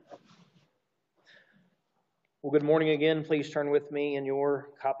Well, good morning again. Please turn with me in your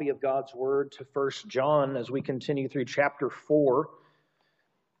copy of God's Word to 1 John as we continue through chapter 4.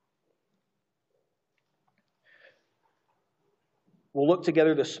 We'll look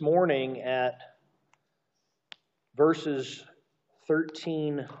together this morning at verses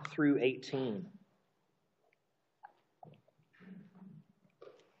 13 through 18.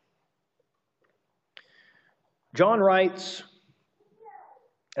 John writes,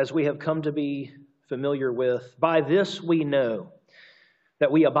 as we have come to be familiar with, "By this we know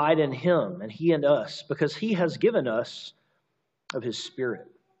that we abide in Him and He in us, because He has given us of His Spirit.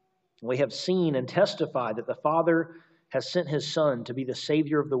 We have seen and testified that the Father has sent His Son to be the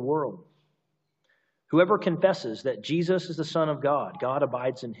Savior of the world. Whoever confesses that Jesus is the Son of God, God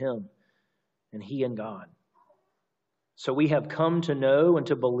abides in Him and He in God. So we have come to know and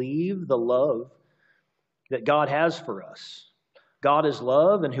to believe the love that God has for us. God is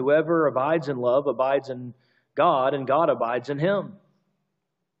love, and whoever abides in love abides in God, and God abides in him.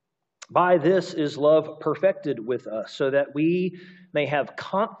 By this is love perfected with us, so that we may have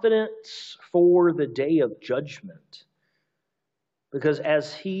confidence for the day of judgment. Because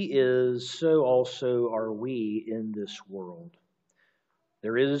as He is, so also are we in this world.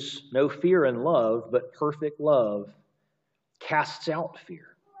 There is no fear in love, but perfect love casts out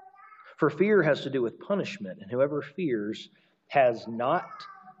fear. For fear has to do with punishment, and whoever fears has not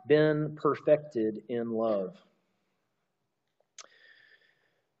been perfected in love."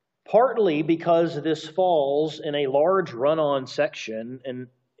 Partly because this falls in a large run-on section, and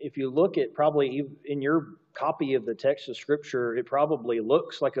if you look at probably in your copy of the text of Scripture, it probably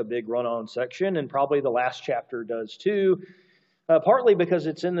looks like a big run-on section, and probably the last chapter does too. Partly because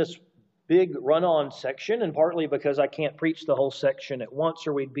it's in this big run-on section, and partly because I can't preach the whole section at once,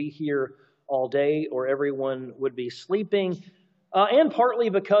 or we'd be here all day, or everyone would be sleeping. And partly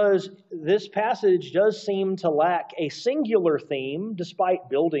because this passage does seem to lack a singular theme, despite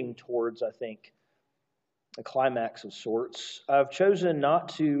building towards, I think, a climax of sorts. I've chosen not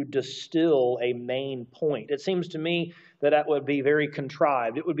to distill a main point. It seems to me that would be very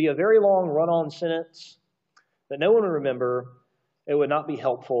contrived. It would be a very long run-on sentence that no one would remember. It would not be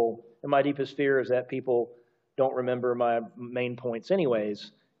helpful. And my deepest fear is that people don't remember my main points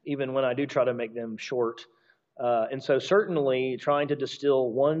anyways, even when I do try to make them short. And so certainly trying to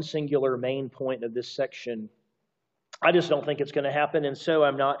distill one singular main point of this section, I just don't think it's going to happen, and so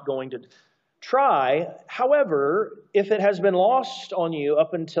I'm not going to try. However, if it has been lost on you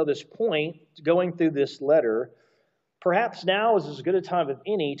up until this point, going through this letter, perhaps now is as good a time as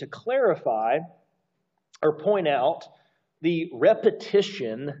any to clarify or point out the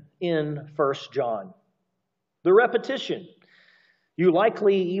repetition in 1 John. The repetition. You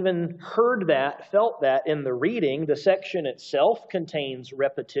likely even heard that, felt that in the reading. The section itself contains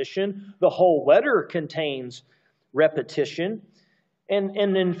repetition. The whole letter contains repetition. And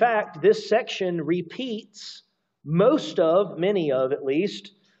in fact, this section repeats many of at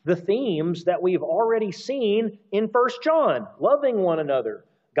least, the themes that we've already seen in 1 John. Loving one another,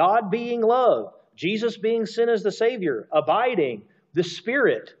 God being love, Jesus being sent as the Savior, abiding, the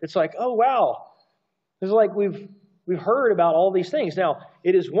Spirit. It's like, oh wow. It's like we've heard about all these things. Now,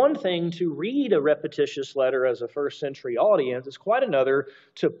 it is one thing to read a repetitious letter as a first century audience. It's quite another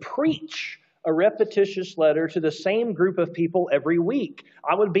to preach a repetitious letter to the same group of people every week.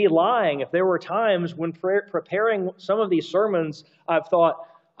 I would be lying if there were times when preparing some of these sermons, I've thought,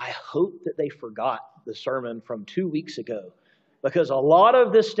 I hope that they forgot the sermon from 2 weeks ago, because a lot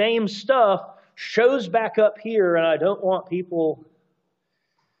of the same stuff shows back up here, and I don't want people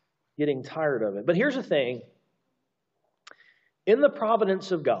getting tired of it. But here's the thing. In the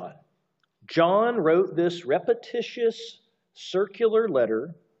providence of God, John wrote this repetitious circular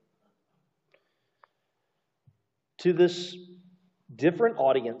letter to this different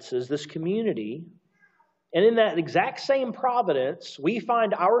audiences, this community. And in that exact same providence, we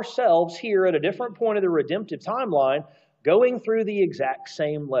find ourselves here at a different point of the redemptive timeline going through the exact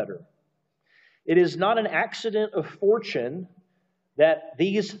same letter. It is not an accident of fortune that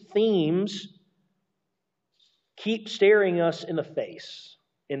these themes keep staring us in the face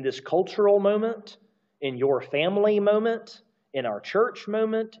in this cultural moment, in your family moment, in our church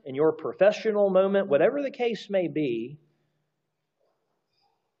moment, in your professional moment, whatever the case may be.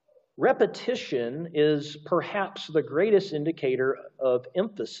 Repetition is perhaps the greatest indicator of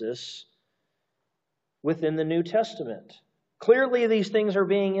emphasis within the New Testament. Clearly, these things are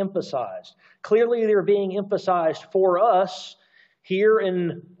being emphasized. Clearly, they're being emphasized for us here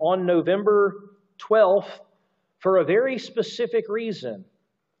on November 12th, for a very specific reason.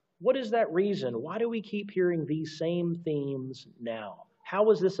 What is that reason? Why do we keep hearing these same themes now?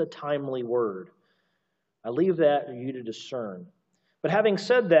 How is this a timely word? I leave that for you to discern. But having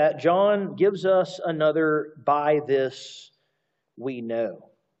said that, John gives us another "by this we know."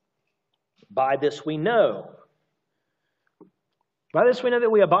 By this we know. By this we know that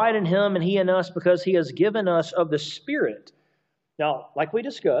we abide in him and he in us, because he has given us of the Spirit. Now, like we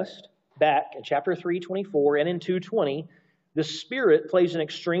discussed back in chapter 3:24 and in 2:20, the Spirit plays an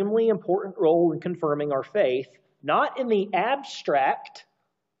extremely important role in confirming our faith, not in the abstract,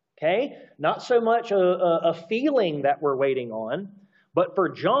 okay? Not so much a feeling that we're waiting on, but for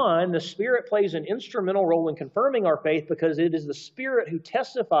John, the Spirit plays an instrumental role in confirming our faith, because it is the Spirit who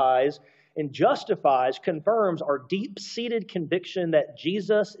testifies and justifies, confirms our deep-seated conviction that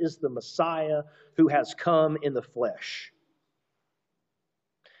Jesus is the Messiah who has come in the flesh.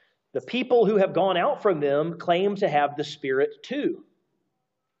 The people who have gone out from them claim to have the Spirit too.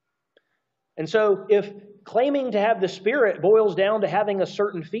 And so if claiming to have the Spirit boils down to having a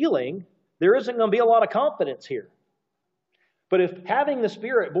certain feeling, there isn't going to be a lot of confidence here. But if having the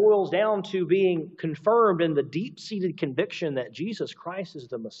Spirit boils down to being confirmed in the deep-seated conviction that Jesus Christ is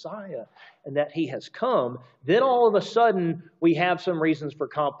the Messiah and that he has come, then all of a sudden we have some reasons for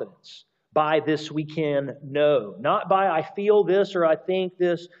confidence. By this we can know. Not by I feel this or I think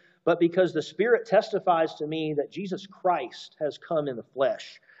this, but because the Spirit testifies to me that Jesus Christ has come in the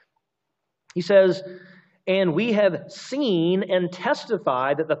flesh. He says, and we have seen and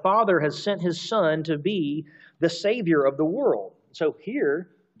testified that the Father has sent his Son to be the Savior of the world. So here,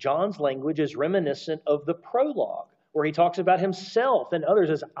 John's language is reminiscent of the prologue, where he talks about himself and others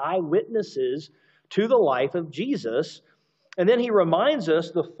as eyewitnesses to the life of Jesus. And then he reminds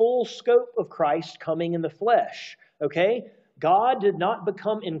us the full scope of Christ coming in the flesh. Okay? God did not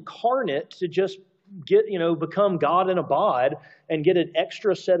become incarnate to just become God in a bod and get an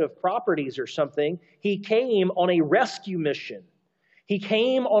extra set of properties or something. He came on a rescue mission. He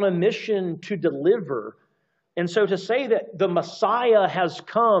came on a mission to deliver. And so to say that the Messiah has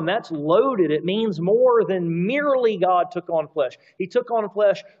come, that's loaded. It means more than merely God took on flesh. He took on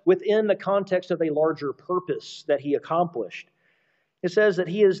flesh within the context of a larger purpose that he accomplished. It says that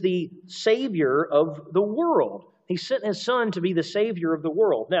he is the Savior of the world. He sent his Son to be the Savior of the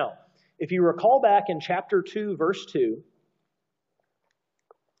world. Now, if you recall back in chapter 2, verse 2,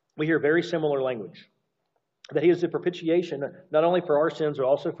 we hear very similar language. That he is the propitiation, not only for our sins, but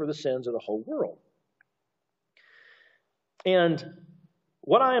also for the sins of the whole world. And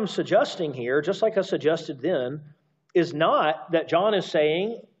what I am suggesting here, just like I suggested then, is not that John is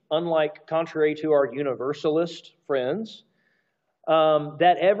saying, unlike contrary to our universalist friends,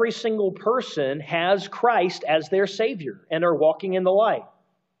 that every single person has Christ as their Savior and are walking in the light.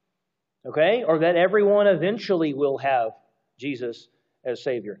 Okay? Or that everyone eventually will have Jesus as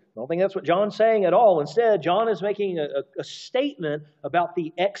Savior. I don't think that's what John's saying at all. Instead, John is making a statement about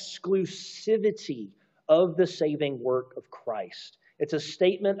the exclusivity of the saving work of Christ. It's a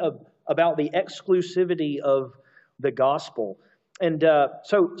statement about the exclusivity of the gospel. And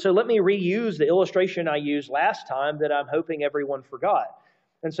so let me reuse the illustration I used last time that I'm hoping everyone forgot.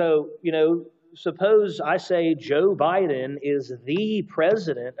 And so, suppose I say Joe Biden is the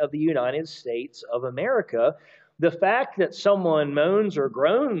President of the United States of America. The fact that someone moans or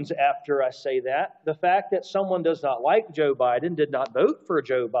groans after I say that, the fact that someone does not like Joe Biden, did not vote for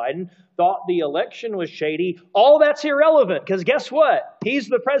Joe Biden, thought the election was shady, all that's irrelevant, because guess what? He's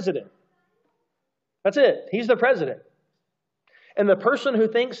the president. That's it. He's the president. And the person who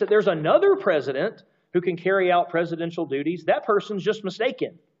thinks that there's another president who can carry out presidential duties, that person's just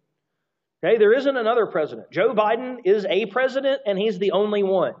mistaken. Okay, there isn't another president. Joe Biden is a president, and he's the only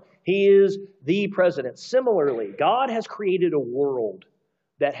one. He is the president. Similarly, God has created a world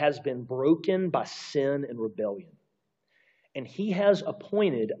that has been broken by sin and rebellion. And he has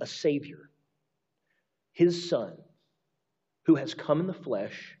appointed a Savior, his Son, who has come in the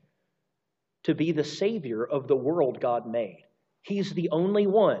flesh to be the Savior of the world God made. He's the only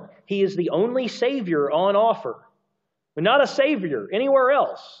one. He is the only Savior on offer. But not a Savior anywhere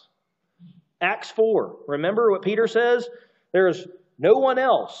else. Acts 4. Remember what Peter says? There's no one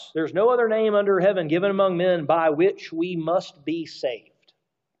else. There's no other name under heaven given among men by which we must be saved.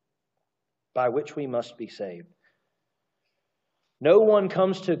 By which we must be saved. No one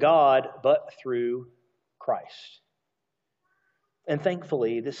comes to God but through Christ. And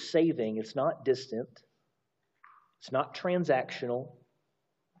thankfully, this saving, it's not distant. It's not transactional.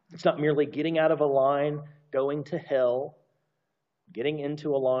 It's not merely getting out of a line, going to hell, getting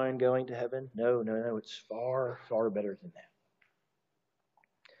into a line, going to heaven. No. It's far, far better than that.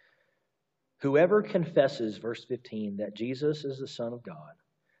 Whoever confesses, verse 15, that Jesus is the Son of God,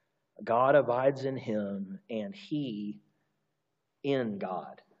 God abides in him and he in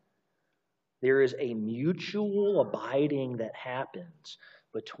God. There is a mutual abiding that happens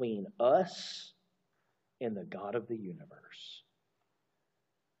between us and the God of the universe.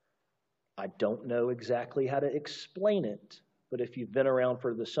 I don't know exactly how to explain it, but if you've been around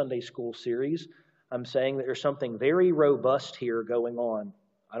for the Sunday school series, I'm saying that there's something very robust here going on.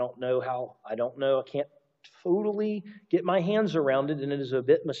 I don't know, I can't totally get my hands around it, and it is a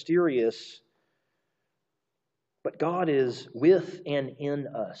bit mysterious. But God is with and in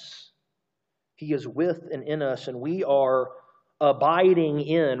us. He is with and in us, and we are abiding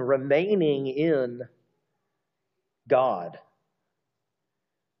in, remaining in God.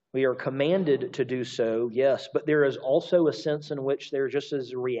 We are commanded to do so, yes, but there is also a sense in which there just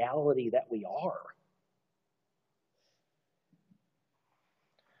is a reality that we are.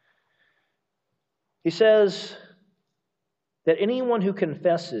 He says that anyone who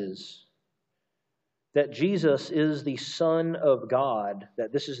confesses that Jesus is the Son of God,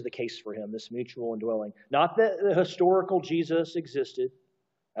 that this is the case for him, this mutual indwelling. Not that the historical Jesus existed.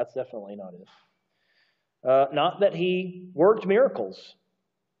 That's definitely not it. Not that he worked miracles.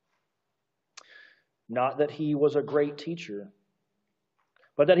 Not that he was a great teacher,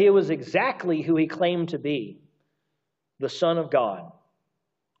 but that he was exactly who he claimed to be, the Son of God,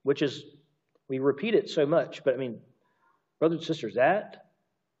 which is, we repeat it so much, but I mean, brothers and sisters, that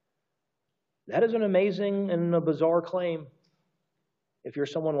is an amazing and a bizarre claim. If you're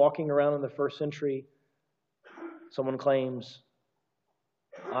someone walking around in the first century, someone claims,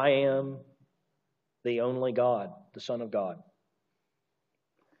 I am the only God, the Son of God.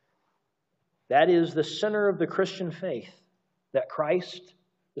 That is the center of the Christian faith, that Christ,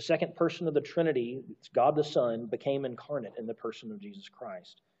 the second person of the Trinity, God the Son, became incarnate in the person of Jesus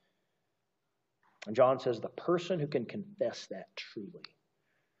Christ. And John says the person who can confess that truly,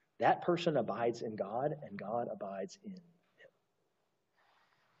 that person abides in God and God abides in him.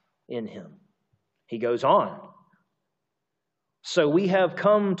 In him. He goes on. So we have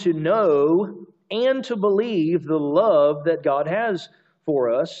come to know and to believe the love that God has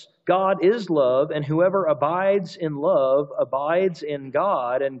for us. God is love, and whoever abides in love abides in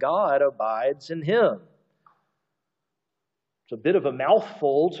God, and God abides in him. It's a bit of a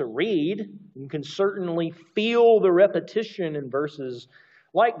mouthful to read. You can certainly feel the repetition in verses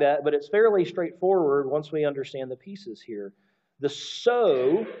like that, but it's fairly straightforward once we understand the pieces here. The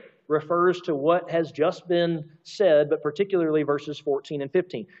so refers to what has just been said, but particularly verses 14 and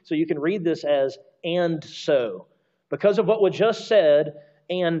 15. So you can read this as and so. Because of what was just said,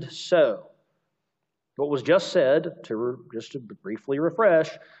 and so. What was just said, just to briefly refresh,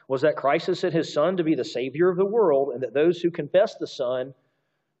 was that Christ has sent his Son to be the Savior of the world, and that those who confess the Son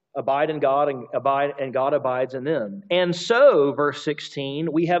abide in God and God abides in them. And so, verse 16,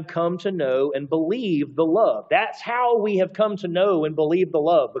 we have come to know and believe the love. That's how we have come to know and believe the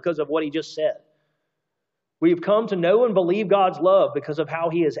love, because of what he just said. We have come to know and believe God's love because of how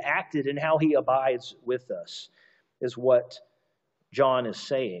he has acted and how he abides with us, is what John is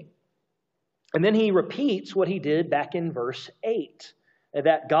saying. And then he repeats what he did back in verse 8,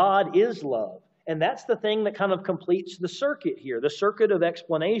 that God is love. And that's the thing that kind of completes the circuit here, the circuit of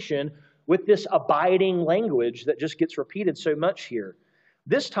explanation with this abiding language that just gets repeated so much here.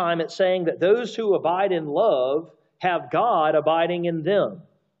 This time it's saying that those who abide in love have God abiding in them,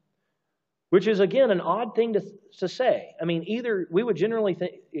 which is, again, an odd thing to say. I mean, either we would generally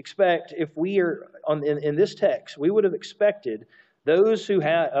expect, if we are in this text, we would have expected those who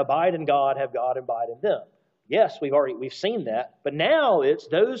abide in God have God abide in them. Yes, we've seen that. But now it's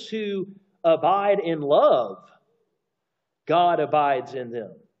those who abide in love, God abides in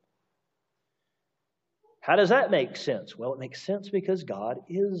them. How does that make sense? Well, it makes sense because God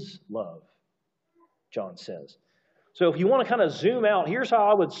is love, John says. So if you want to kind of zoom out, here's how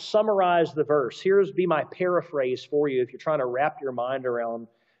I would summarize the verse. Here's be my paraphrase for you if you're trying to wrap your mind around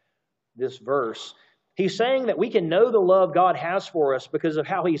this verse. He's saying that we can know the love God has for us because of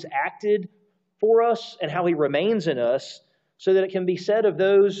how he's acted for us and how he remains in us, so that it can be said of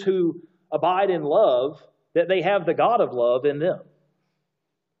those who abide in love that they have the God of love in them.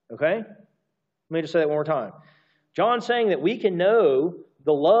 Okay? Let me just say that one more time. John's saying that we can know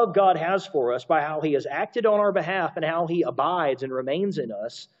the love God has for us by how he has acted on our behalf and how he abides and remains in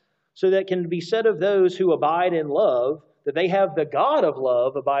us, so that it can be said of those who abide in love that they have the God of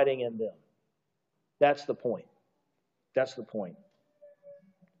love abiding in them. That's the point. That's the point.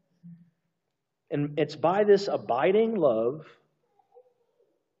 And it's by this abiding love,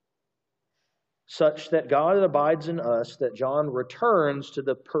 such that God abides in us, that John returns to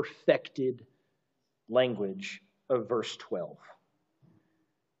the perfected language of verse 12.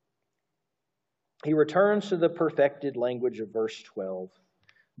 He returns to the perfected language of verse 12.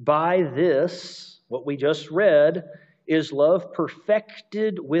 By this, what we just read, is love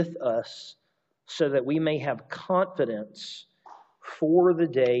perfected with us so that we may have confidence for the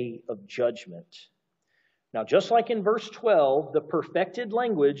day of judgment. Now, just like in verse 12, the perfected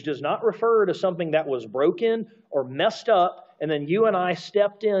language does not refer to something that was broken or messed up, and then you and I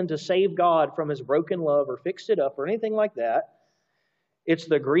stepped in to save God from His broken love or fixed it up or anything like that. It's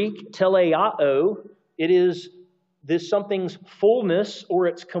the Greek teleao. It is this something's fullness or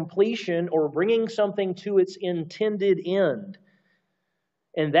its completion or bringing something to its intended end.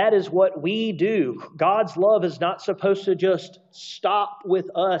 And that is what we do. God's love is not supposed to just stop with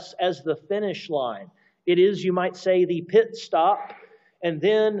us as the finish line. It is, you might say, the pit stop, and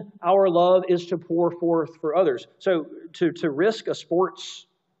then our love is to pour forth for others. So to risk a sports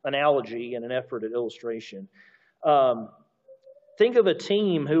analogy in an effort at illustration, think of a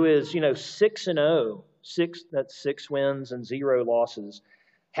team who is, 6-0. That's 6 wins and 0 losses,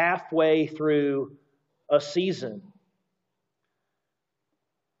 halfway through a season.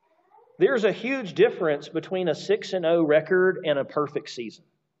 There's a huge difference between a 6-0 record and a perfect season.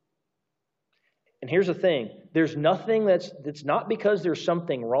 And here's the thing. There's nothing that's not because there's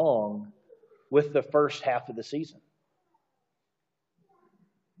something wrong with the first half of the season.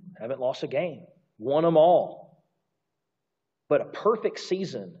 Haven't lost a game. Won them all. But a perfect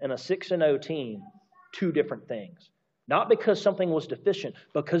season and a 6-0 team, two different things. Not because something was deficient,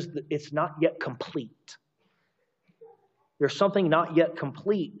 because it's not yet complete. There's something not yet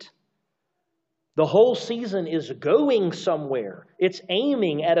complete. The whole season is going somewhere. It's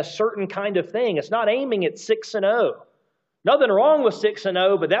aiming at a certain kind of thing. It's not aiming at 6-0. Nothing wrong with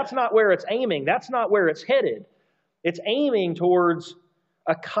 6-0, but that's not where it's aiming. That's not where it's headed. It's aiming towards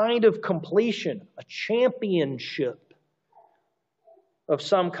a kind of completion, a championship of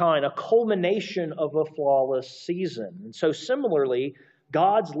some kind, a culmination of a flawless season. And so similarly,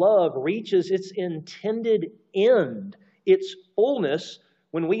 God's love reaches its intended end, its fullness,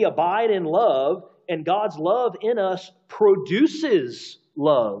 when we abide in love, and God's love in us produces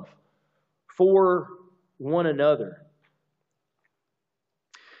love for one another.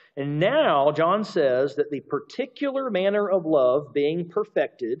 And now, John says that the particular manner of love being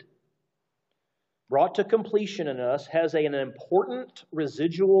perfected, brought to completion in us, has an important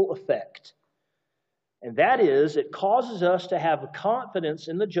residual effect. And that is, it causes us to have confidence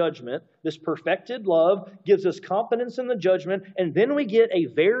in the judgment. This perfected love gives us confidence in the judgment, and then we get a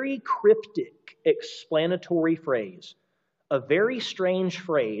very cryptic explanatory phrase, a very strange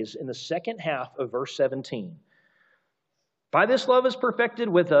phrase in the second half of verse 17. By this love is perfected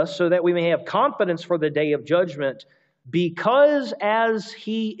with us, so that we may have confidence for the day of judgment, because as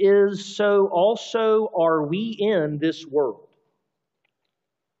He is, so also are we in this world.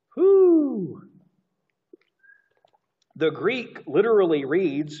 Whoo! The Greek literally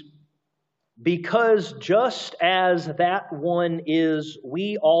reads, because just as that one is,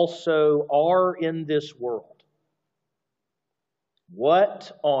 we also are in this world.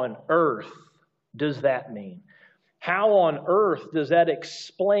 What on earth does that mean? How on earth does that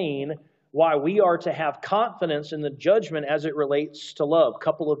explain why we are to have confidence in the judgment as it relates to love?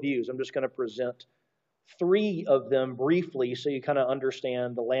 Couple of views. I'm just going to present 3 of them briefly so you kind of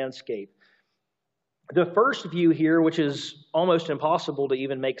understand the landscape. The first view here, which is almost impossible to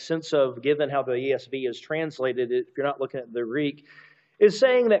even make sense of given how the ESV is translated if you're not looking at the Greek, is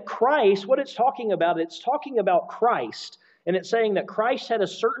saying that Christ, what it's talking about Christ, and it's saying that Christ had a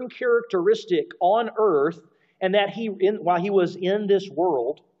certain characteristic on earth, and that while He was in this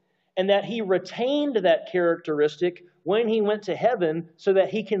world, and that He retained that characteristic when He went to heaven so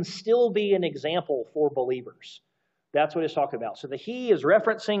that He can still be an example for believers. That's what it's talking about. So the He is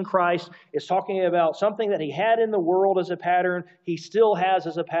referencing Christ. It's talking about something that He had in the world as a pattern. He still has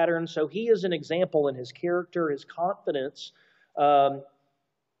as a pattern. So He is an example in His character, His confidence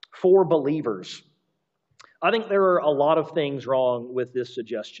for believers. I think there are a lot of things wrong with this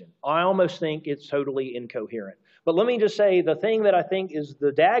suggestion. I almost think it's totally incoherent. But let me just say, the thing that I think is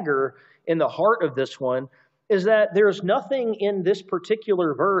the dagger in the heart of this one is that there's nothing in this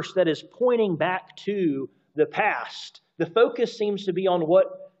particular verse that is pointing back to the past. The focus seems to be on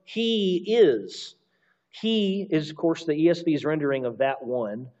what He is. He is, of course, the ESV's rendering of that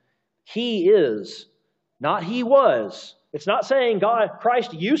one. He is, not He was. It's not saying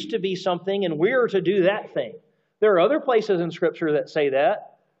Christ used to be something and we're to do that thing. There are other places in Scripture that say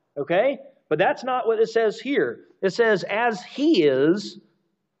that, okay? But that's not what it says here. It says, as He is,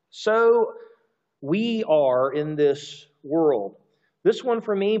 so we are in this world. This one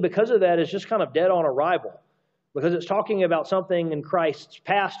for me, because of that, is just kind of dead on arrival. Because it's talking about something in Christ's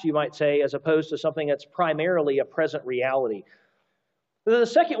past, you might say, as opposed to something that's primarily a present reality. The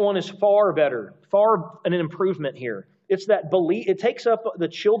second one is far better, far an improvement here. It's that belief. It takes up the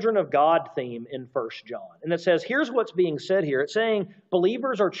children of God theme in 1 John. And it says, here's what's being said here. It's saying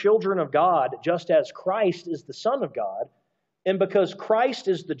believers are children of God just as Christ is the Son of God. And because Christ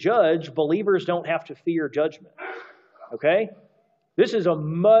is the judge, believers don't have to fear judgment. Okay? This is a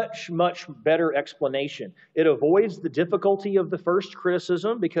much, much better explanation. It avoids the difficulty of the first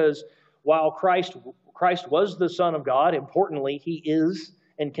criticism because while Christ was the Son of God, importantly, He is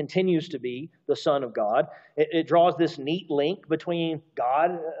and continues to be the Son of God. It draws this neat link between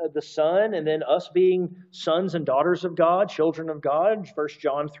God, the Son, and then us being sons and daughters of God, children of God, 1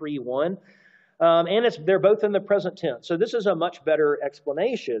 John 3:1. And they're both in the present tense. So this is a much better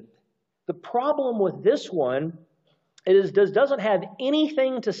explanation. The problem with this one doesn't have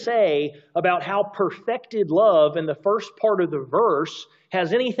anything to say about how perfected love in the first part of the verse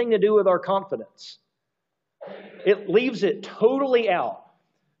has anything to do with our confidence. It leaves it totally out.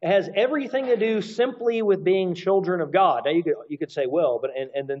 It has everything to do simply with being children of God. Now you could say, well, but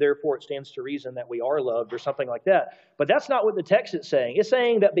and then therefore it stands to reason that we are loved or something like that. But that's not what the text is saying. It's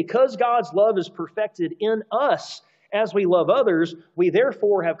saying that because God's love is perfected in us as we love others, we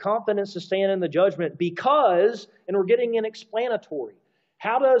therefore have confidence to stand in the judgment because, and we're getting an explanatory.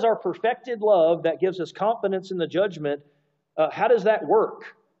 How does our perfected love that gives us confidence in the judgment, how does that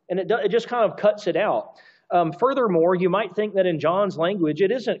work? And it just kind of cuts it out. Furthermore, you might think that in John's language, it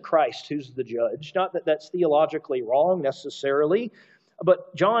isn't Christ who's the judge. Not that that's theologically wrong necessarily,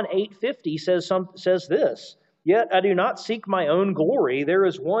 but John 8:50 says this, "Yet I do not seek my own glory. There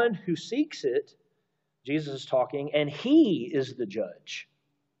is one who seeks it," Jesus is talking, "and He is the judge."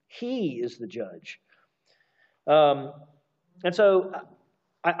 He is the judge. And so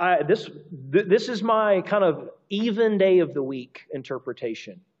this is my kind of even day of the week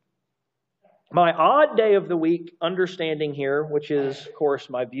interpretation. My odd day of the week understanding here, which is, of course,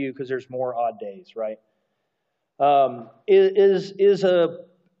 my view because there's more odd days, right, is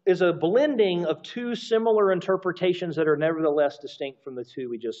a blending of two similar interpretations that are nevertheless distinct from the two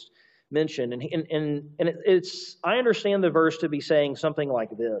we just mentioned. And I understand the verse to be saying something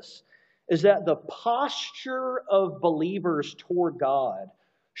like this, is that the posture of believers toward God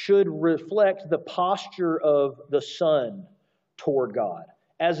should reflect the posture of the Son toward God,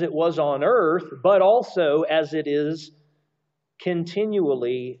 as it was on earth, but also as it is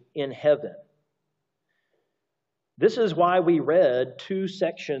continually in heaven. This is why we read two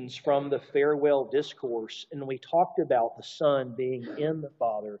sections from the farewell discourse, and we talked about the Son being in the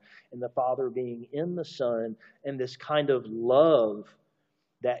Father, and the Father being in the Son, and this kind of love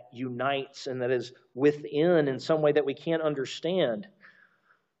that unites and that is within in some way that we can't understand.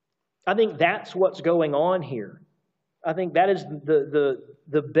 I think that's what's going on here. I think that is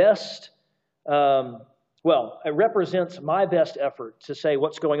the best, it represents my best effort to say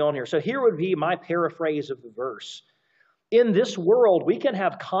what's going on here. So here would be my paraphrase of the verse. In this world, we can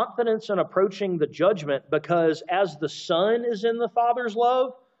have confidence in approaching the judgment because as the Son is in the Father's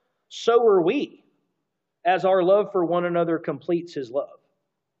love, so are we, as our love for one another completes His love.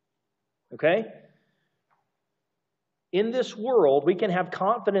 Okay? In this world, we can have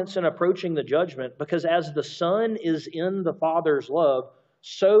confidence in approaching the judgment because as the Son is in the Father's love,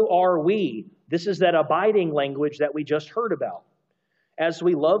 so are we. This is that abiding language that we just heard about. As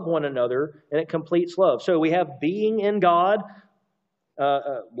we love one another, and it completes love. So we have being in God,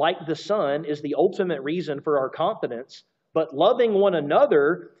 like the Son, is the ultimate reason for our confidence. But loving one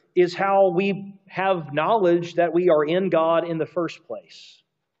another is how we have knowledge that we are in God in the first place.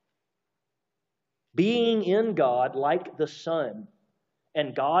 Being in God like the Son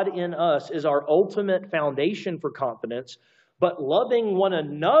and God in us is our ultimate foundation for confidence. But loving one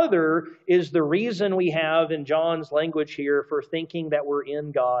another is the reason we have in John's language here for thinking that we're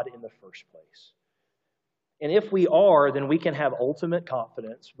in God in the first place. And if we are, then we can have ultimate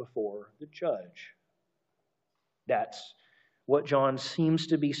confidence before the judge. That's what John seems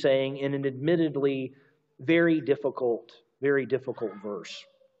to be saying in an admittedly very difficult verse.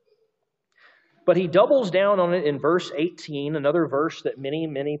 But he doubles down on it in verse 18, another verse that many,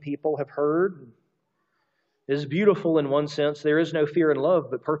 many people have heard. It is beautiful in one sense. There is no fear in love,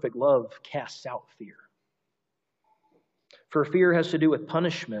 but perfect love casts out fear. For fear has to do with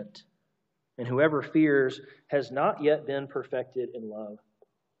punishment, and whoever fears has not yet been perfected in love.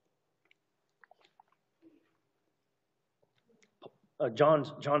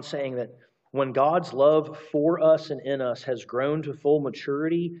 John's saying that when God's love for us and in us has grown to full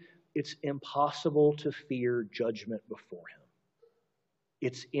maturity, it's impossible to fear judgment before Him.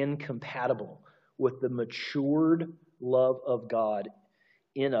 It's incompatible with the matured love of God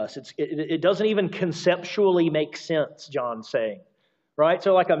in us. It doesn't even conceptually make sense, John's saying. right?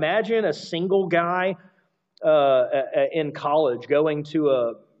 So like imagine a single guy in college going to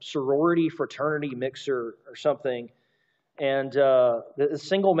a sorority fraternity mixer or something, and the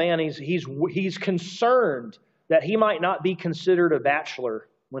single man, he's concerned that he might not be considered a bachelor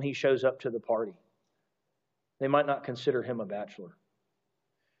when he shows up to the party. They might not consider him a bachelor.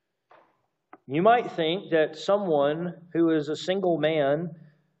 You might think that someone who is a single man,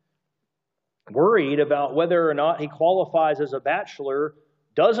 worried about whether or not he qualifies as a bachelor,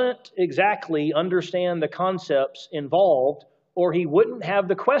 doesn't exactly understand the concepts involved, or he wouldn't have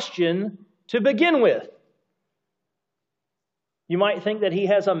the question to begin with. You might think that he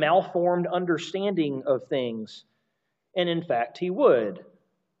has a malformed understanding of things, and in fact, he would.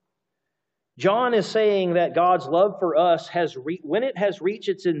 John is saying that God's love for us when it has reached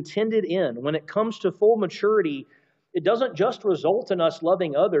its intended end, when it comes to full maturity, it doesn't just result in us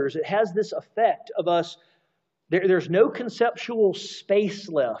loving others. It has this effect of us. There's no conceptual space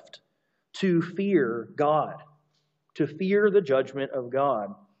left to fear God, to fear the judgment of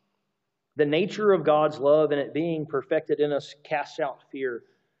God. The nature of God's love and it being perfected in us casts out fear.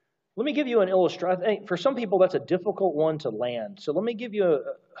 Let me give you an illustration. I think for some people that's a difficult one to land. So let me give you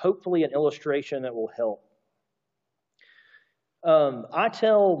hopefully an illustration that will help. I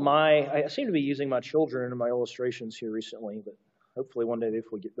seem to be using my children in my illustrations here recently, but hopefully one day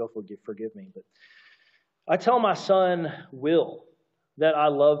they'll forgive me. But I tell my son, Will, that I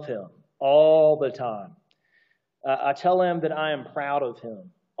love him all the time. I tell him that I am proud of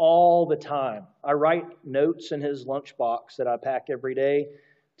him all the time. I write notes in his lunchbox that I pack every day,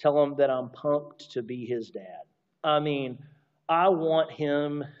 tell him that I'm pumped to be his dad. I mean, I want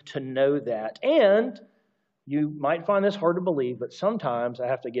him to know that. And you might find this hard to believe, but sometimes I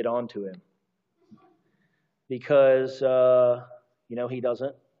have to get on to him because, he's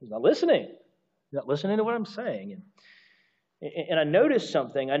not listening. He's not listening to what I'm saying. And I noticed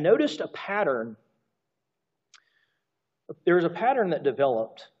something. I noticed a pattern. There was a pattern that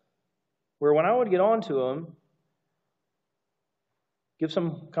developed where when I would get on to him, give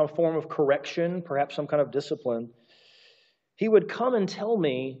some kind of form of correction, perhaps some kind of discipline, he would come and tell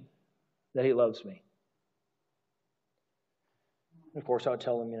me that he loves me. And of course, I would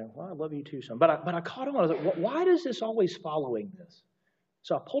tell him, well, I love you too, son. But I caught him. I was like, why is this always following this?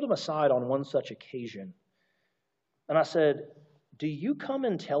 So I pulled him aside on one such occasion. And I said, do you come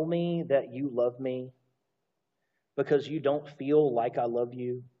and tell me that you love me because you don't feel like I love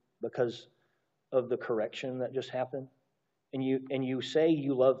you because of the correction that just happened? And you say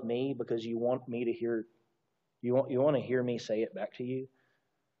you love me because you want me to hear, you want to hear me say it back to you?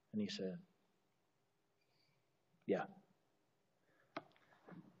 And he said, yeah.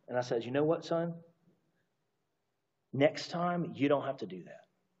 And I said, you know what, son? Next time, you don't have to do that.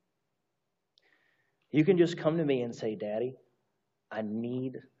 You can just come to me and say, Daddy, I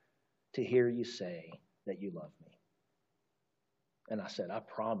need to hear you say that you love me. And I said, I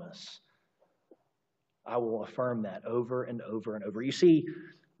promise I will affirm that over and over and over. You see,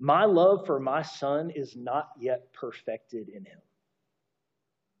 my love for my son is not yet perfected in him.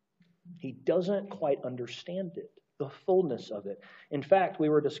 He doesn't quite understand it, the fullness of it. In fact, we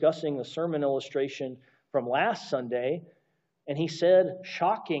were discussing the sermon illustration from last Sunday, and he said,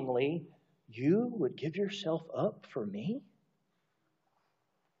 shockingly, you would give yourself up for me?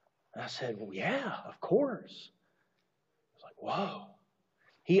 And I said, well, yeah, of course. I was like, whoa.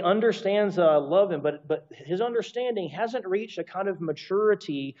 He understands that I love him, but his understanding hasn't reached a kind of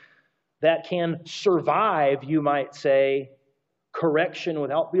maturity that can survive, you might say, correction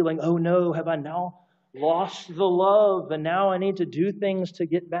without feeling, oh no, have I now lost the love and now I need to do things to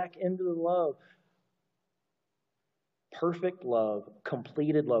get back into the love. Perfect love,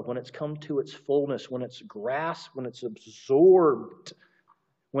 completed love, when it's come to its fullness, when it's grasped, when it's absorbed,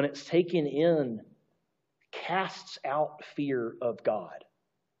 when it's taken in, casts out fear of God.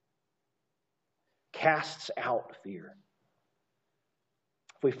 Casts out fear.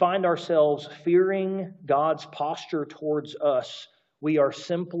 If we find ourselves fearing God's posture towards us, we are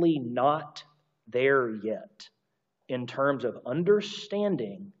simply not there yet in terms of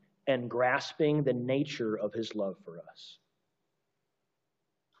understanding and grasping the nature of His love for us.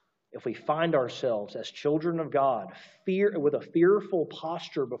 If we find ourselves as children of God with a fearful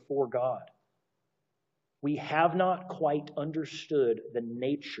posture before God, we have not quite understood the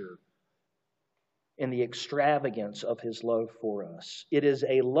nature and the extravagance of His love for us. It is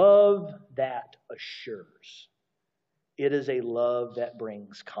a love that assures. It is a love that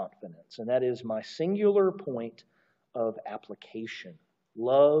brings confidence. And that is my singular point of application.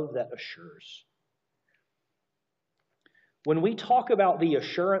 Love that assures. When we talk about the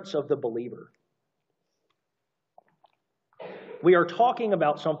assurance of the believer, we are talking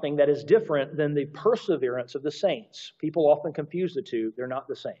about something that is different than the perseverance of the saints. People often confuse the two. They're not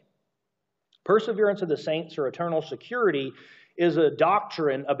the same. Perseverance of the saints or eternal security is a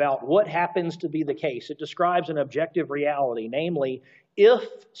doctrine about what happens to be the case. It describes an objective reality, namely, if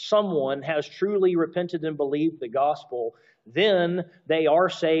someone has truly repented and believed the gospel, then they are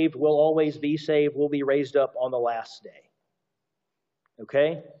saved, will always be saved, will be raised up on the last day.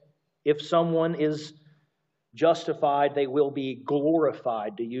 Okay? If someone is justified, they will be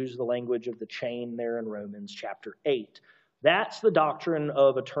glorified, to use the language of the chain there in Romans chapter 8. That's the doctrine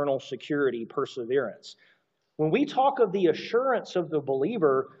of eternal security, perseverance. When we talk of the assurance of the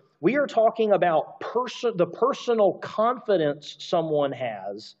believer, we are talking about the personal confidence someone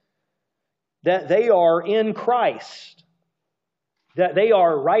has that they are in Christ, that they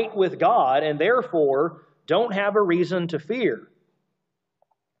are right with God, and therefore don't have a reason to fear.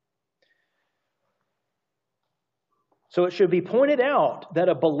 So it should be pointed out that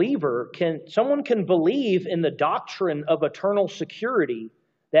a believer someone can believe in the doctrine of eternal security,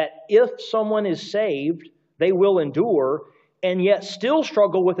 that if someone is saved, they will endure, and yet still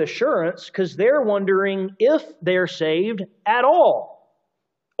struggle with assurance because they're wondering if they're saved at all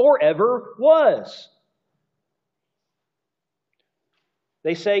or ever was.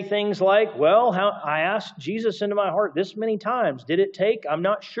 They say things like, well, I asked Jesus into my heart this many times. Did it take? I'm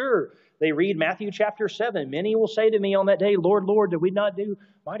not sure. They read Matthew chapter 7. Many will say to me on that day, Lord, Lord, did we not do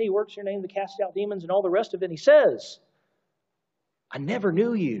mighty works in your name to cast out demons and all the rest of it? And he says, I never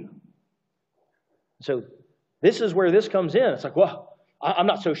knew you. So this is where this comes in. It's like, well, I'm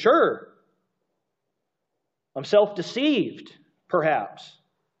not so sure. I'm self-deceived, perhaps.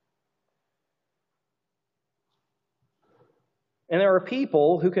 And there are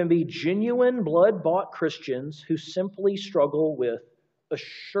people who can be genuine, blood-bought Christians who simply struggle with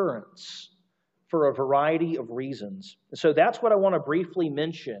assurance for a variety of reasons. So that's what I want to briefly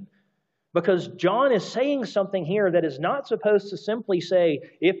mention, because John is saying something here that is not supposed to simply say,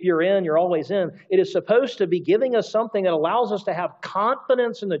 if you're in, you're always in. It is supposed to be giving us something that allows us to have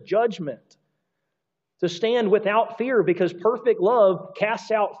confidence in the judgment, to stand without fear, because perfect love casts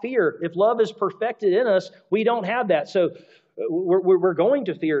out fear. If love is perfected in us, we don't have that. So we're going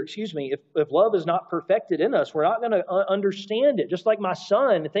to fear, if love is not perfected in us, we're not going to understand it. Just like my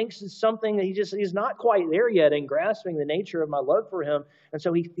son thinks it's something that he's not quite there yet in grasping the nature of my love for him. And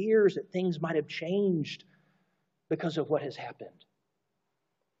so he fears that things might have changed because of what has happened.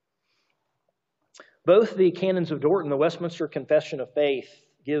 Both the Canons of Dort and the Westminster Confession of Faith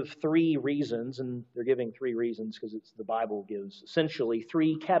give three reasons, and they're giving three reasons because the Bible gives essentially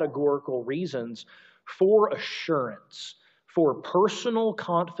three categorical reasons for assurance, for personal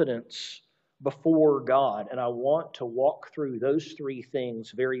confidence before God. And I want to walk through those three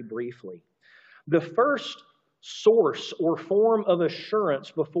things very briefly. The first source or form of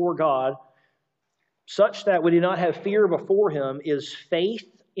assurance before God, such that we do not have fear before Him, is faith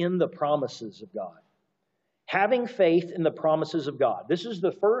in the promises of God. Having faith in the promises of God. This is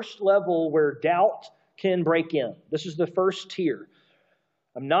the first level where doubt can break in. This is the first tier.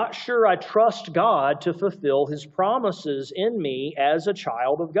 I'm not sure I trust God to fulfill His promises in me as a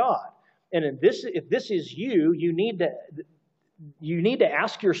child of God. And if this is you, you need to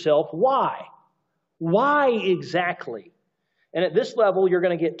ask yourself, why? Why exactly? And at this level, you're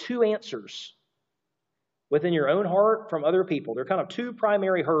going to get two answers within your own heart from other people. There are kind of two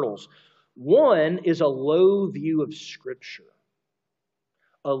primary hurdles. One is a low view of Scripture,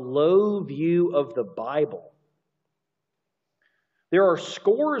 a low view of the Bible. There are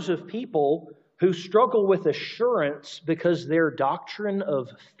scores of people who struggle with assurance because their doctrine of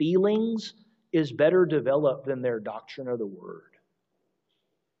feelings is better developed than their doctrine of the Word.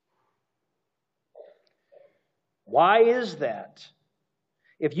 Why is that?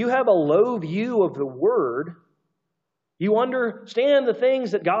 If you have a low view of the Word, you understand the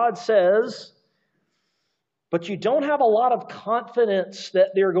things that God says, but you don't have a lot of confidence that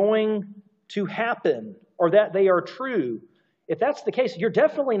they're going to happen or that they are true. If that's the case, you're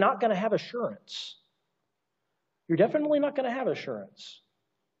definitely not going to have assurance. You're definitely not going to have assurance.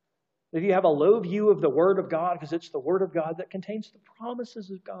 If you have a low view of the Word of God, because it's the Word of God that contains the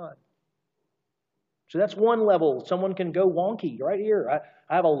promises of God. So that's one level. Someone can go wonky right here.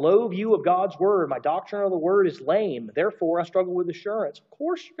 I have a low view of God's Word. My doctrine of the Word is lame. Therefore, I struggle with assurance. Of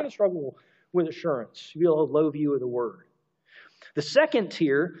course you're going to struggle with assurance. You have a low view of the Word. The second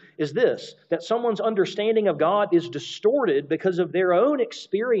tier is this, that someone's understanding of God is distorted because of their own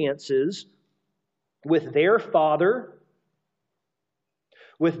experiences with their father,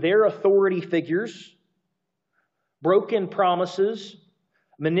 with their authority figures, broken promises,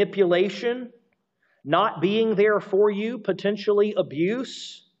 manipulation, not being there for you, potentially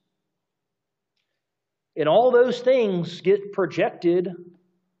abuse. And all those things get projected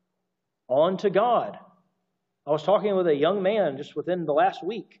onto God. I was talking with a young man just within the last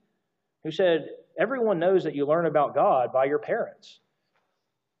week who said, everyone knows that you learn about God by your parents.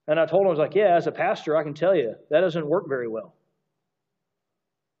 And I told him, I was like, yeah, as a pastor, I can tell you, that doesn't work very well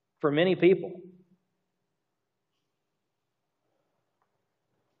for many people.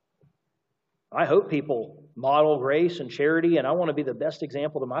 I hope people model grace and charity, and I want to be the best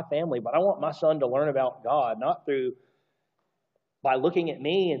example to my family, but I want my son to learn about God, not by looking at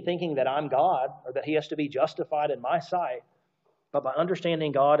me and thinking that I'm God or that he has to be justified in my sight, but by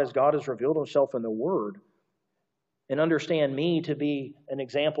understanding God as God has revealed himself in the Word and understand me to be an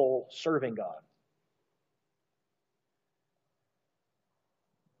example serving God.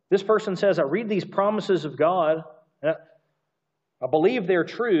 This person says, I read these promises of God, and I believe they're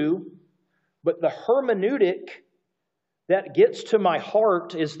true, but the hermeneutic that gets to my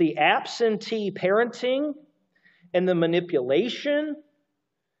heart is the absentee parenting and the manipulation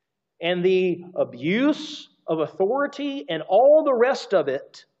and the abuse of authority and all the rest of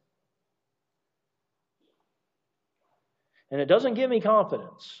it. And it doesn't give me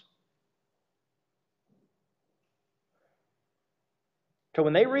confidence. So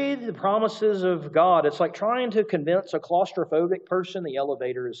when they read the promises of God, it's like trying to convince a claustrophobic person the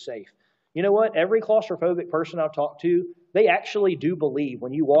elevator is safe. You know what? Every claustrophobic person I've talked to, they actually do believe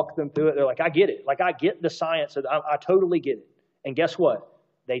when you walk them through it, they're like, I get it. Like, I get the science. I totally get it. And guess what?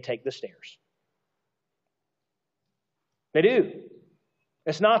 They take the stairs. They do.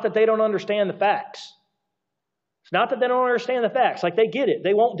 It's not that they don't understand the facts. It's not that they don't understand the facts. Like, they get it.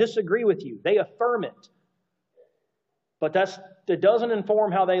 They won't disagree with you. They affirm it. But it doesn't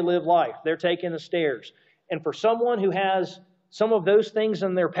inform how they live life. They're taking the stairs. And for someone who has some of those things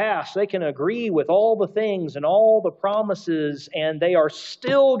in their past, they can agree with all the things and all the promises, and they are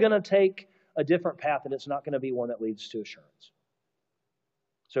still going to take a different path, and it's not going to be one that leads to assurance.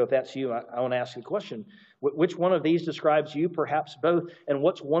 So if that's you, I want to ask you a question. Which one of these describes you? Perhaps both. And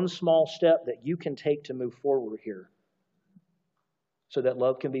what's one small step that you can take to move forward here so that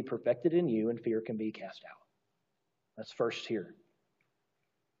love can be perfected in you and fear can be cast out? That's first tier.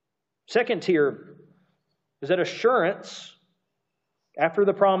 Second tier is that assurance, after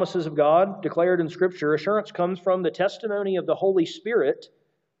the promises of God declared in Scripture, assurance comes from the testimony of the Holy Spirit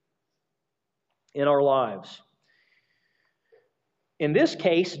in our lives. In this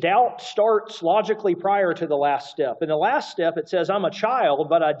case, doubt starts logically prior to the last step. In the last step, it says, I'm a child,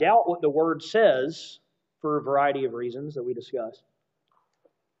 but I doubt what the Word says for a variety of reasons that we discussed.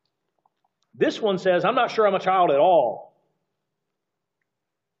 This one says, I'm not sure I'm a child at all.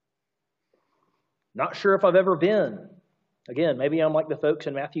 Not sure if I've ever been. Again, maybe I'm like the folks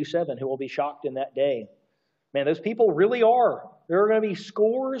in Matthew 7 who will be shocked in that day. Man, those people really are. There are going to be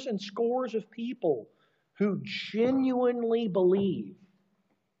scores and scores of people who genuinely believe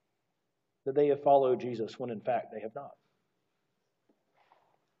that they have followed Jesus when in fact they have not.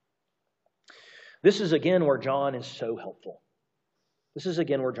 This is again where John is so helpful.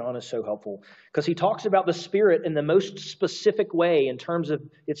 Because he talks about the Spirit in the most specific way in terms of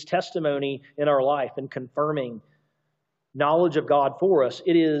its testimony in our life and confirming knowledge of God for us.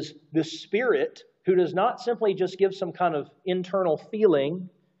 It is the Spirit who does not simply just give some kind of internal feeling.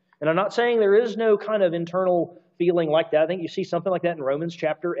 And I'm not saying there is no kind of internal feeling like that. I think you see something like that in Romans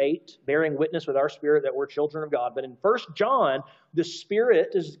chapter 8, bearing witness with our spirit that we're children of God. But in 1 John, the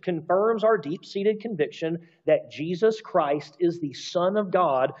Spirit confirms our deep-seated conviction that Jesus Christ is the Son of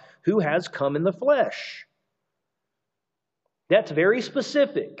God who has come in the flesh. That's very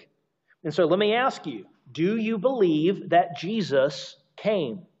specific. And so let me ask you, do you believe that Jesus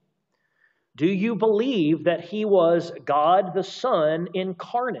came? Do you believe that He was God the Son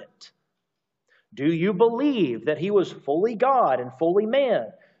incarnate? Do you believe that He was fully God and fully man?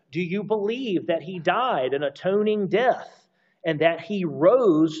 Do you believe that He died an atoning death and that He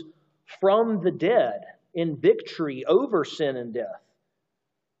rose from the dead in victory over sin and death?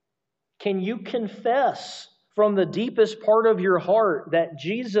 Can you confess from the deepest part of your heart that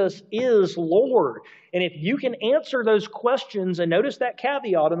Jesus is Lord? And if you can answer those questions, and notice that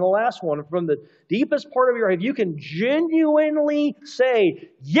caveat in the last one, from the deepest part of your heart, if you can genuinely say,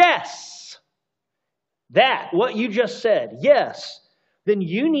 yes, what you just said, yes, then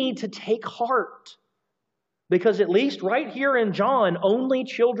you need to take heart. Because at least right here in John, only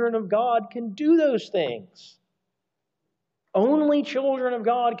children of God can do those things. Only children of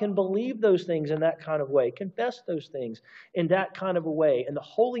God can believe those things in that kind of way, confess those things in that kind of a way. And the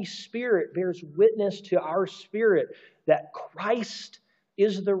Holy Spirit bears witness to our spirit that Christ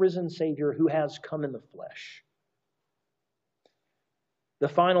is the risen Savior who has come in the flesh. The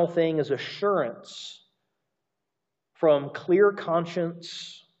final thing is assurance from clear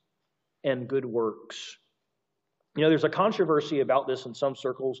conscience and good works. You know, there's a controversy about this in some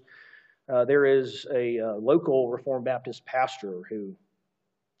circles. There is a local Reformed Baptist pastor who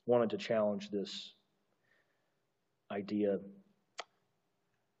wanted to challenge this idea.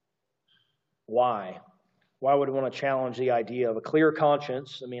 Why? Why would we want to challenge the idea of a clear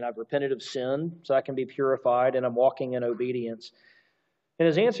conscience? I mean, I've repented of sin, so I can be purified, and I'm walking in obedience. And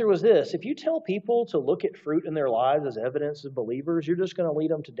his answer was this: if you tell people to look at fruit in their lives as evidence of believers, you're just going to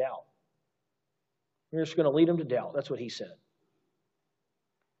lead them to doubt. You're just going to lead them to doubt. That's what he said.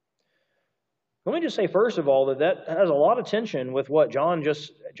 Let me just say, first of all, that has a lot of tension with what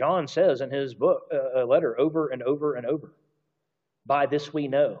John says in his book, letter, over and over and over. By this we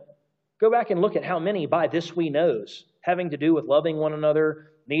know. Go back and look at how many by this we knows, having to do with loving one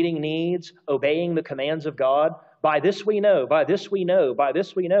another, meeting needs, obeying the commands of God. By this we know, by this we know, by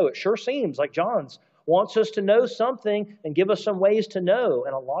this we know. It sure seems like John's wants us to know something and give us some ways to know.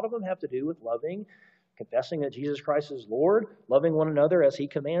 And a lot of them have to do with loving, confessing that Jesus Christ is Lord, loving one another as He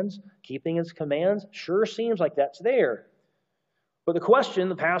commands, keeping His commands. Sure seems like that's there. But the question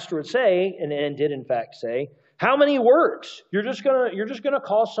the pastor would say, and did in fact say, how many works? You're just gonna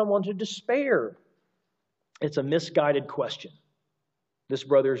cause someone to despair. It's a misguided question. This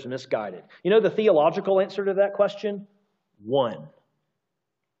brother is misguided. You know the theological answer to that question? One.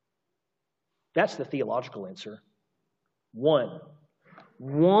 That's the theological answer. One.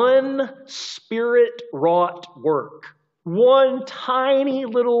 One Spirit-wrought work. One tiny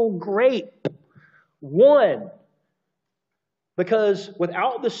little grape. One. Because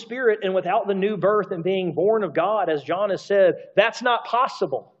without the Spirit and without the new birth and being born of God, as John has said, that's not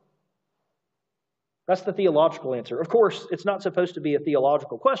possible. That's the theological answer. Of course, it's not supposed to be a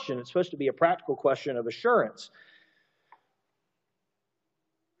theological question. It's supposed to be a practical question of assurance.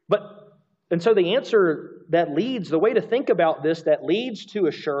 And so the answer that leads, the way to think about this that leads to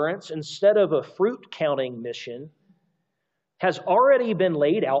assurance instead of a fruit-counting mission has already been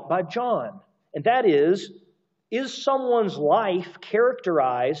laid out by John. And that is someone's life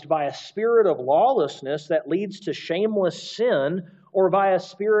characterized by a spirit of lawlessness that leads to shameless sin, or by a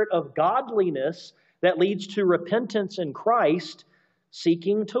spirit of godliness that leads to repentance in Christ,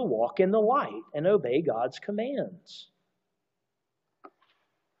 seeking to walk in the light and obey God's commands?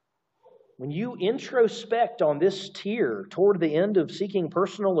 When you introspect on this tier toward the end of seeking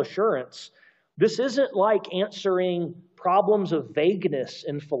personal assurance, this isn't like answering problems of vagueness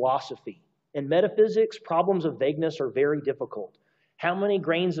in philosophy. In metaphysics, problems of vagueness are very difficult. How many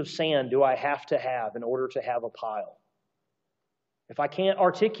grains of sand do I have to have in order to have a pile? If I can't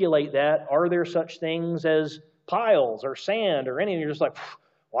articulate that, are there such things as piles or sand or anything? You're just like,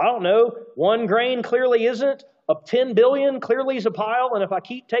 well, I don't know. 1 grain clearly isn't. 10 billion clearly is a pile. And if I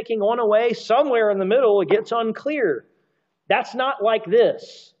keep taking one away, somewhere in the middle, it gets unclear. That's not like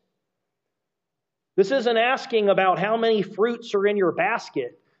this. This isn't asking about how many fruits are in your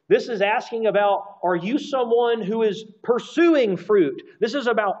basket. This is asking about, are you someone who is pursuing fruit? This is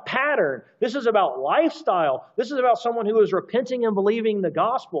about pattern. This is about lifestyle. This is about someone who is repenting and believing the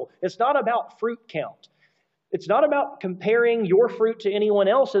gospel. It's not about fruit count. It's not about comparing your fruit to anyone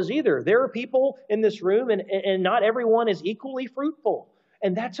else's either. There are people in this room, and not everyone is equally fruitful.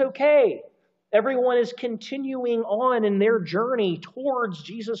 And that's okay. Everyone is continuing on in their journey towards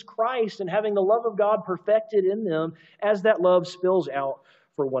Jesus Christ and having the love of God perfected in them as that love spills out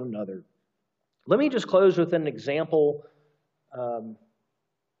for one another. Let me just close with an example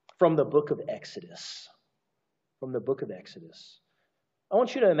from the book of Exodus. From the book of Exodus. I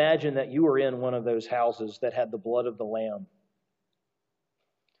want you to imagine that you were in one of those houses that had the blood of the Lamb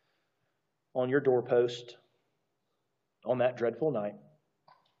on your doorpost on that dreadful night.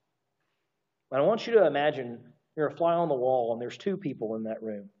 And I want you to imagine you're a fly on the wall and there's 2 people in that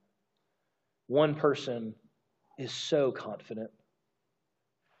room. One person is so confident.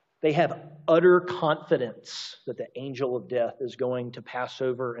 They have utter confidence that the angel of death is going to pass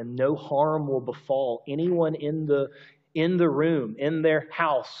over and no harm will befall anyone in the room, in their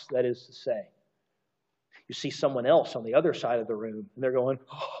house, that is to say. You see someone else on the other side of the room, and they're going,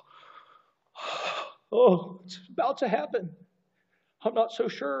 oh, it's about to happen. I'm not so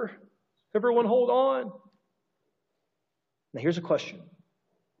sure. Everyone hold on. Now here's a question.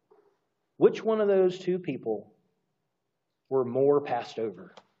 Which one of those 2 people were more passed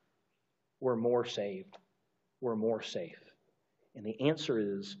over, were more saved, were more safe? And the answer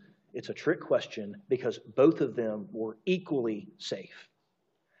is, it's a trick question because both of them were equally safe.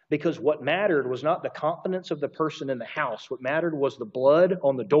 Because what mattered was not the confidence of the person in the house. What mattered was the blood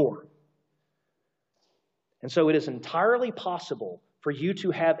on the door. And so it is entirely possible for you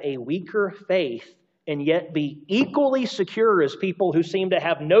to have a weaker faith and yet be equally secure as people who seem to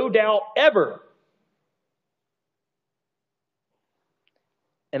have no doubt ever.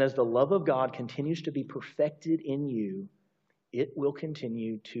 And as the love of God continues to be perfected in you, it will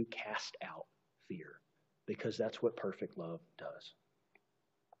continue to cast out fear, because that's what perfect love does.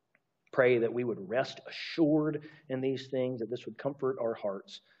 Pray that we would rest assured in these things, that this would comfort our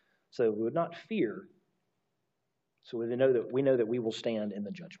hearts, so that we would not fear, so we know that we will stand in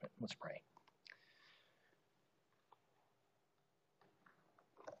the judgment. Let's pray.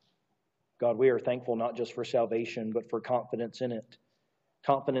 God, we are thankful not just for salvation, but for confidence in it.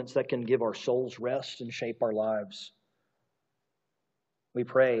 Confidence that can give our souls rest and shape our lives. We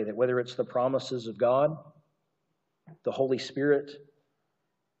pray that whether it's the promises of God, the Holy Spirit,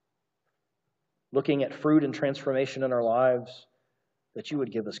 looking at fruit and transformation in our lives, that you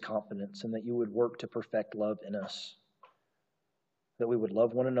would give us confidence and that you would work to perfect love in us, that we would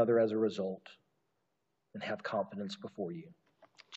love one another as a result and have confidence before you.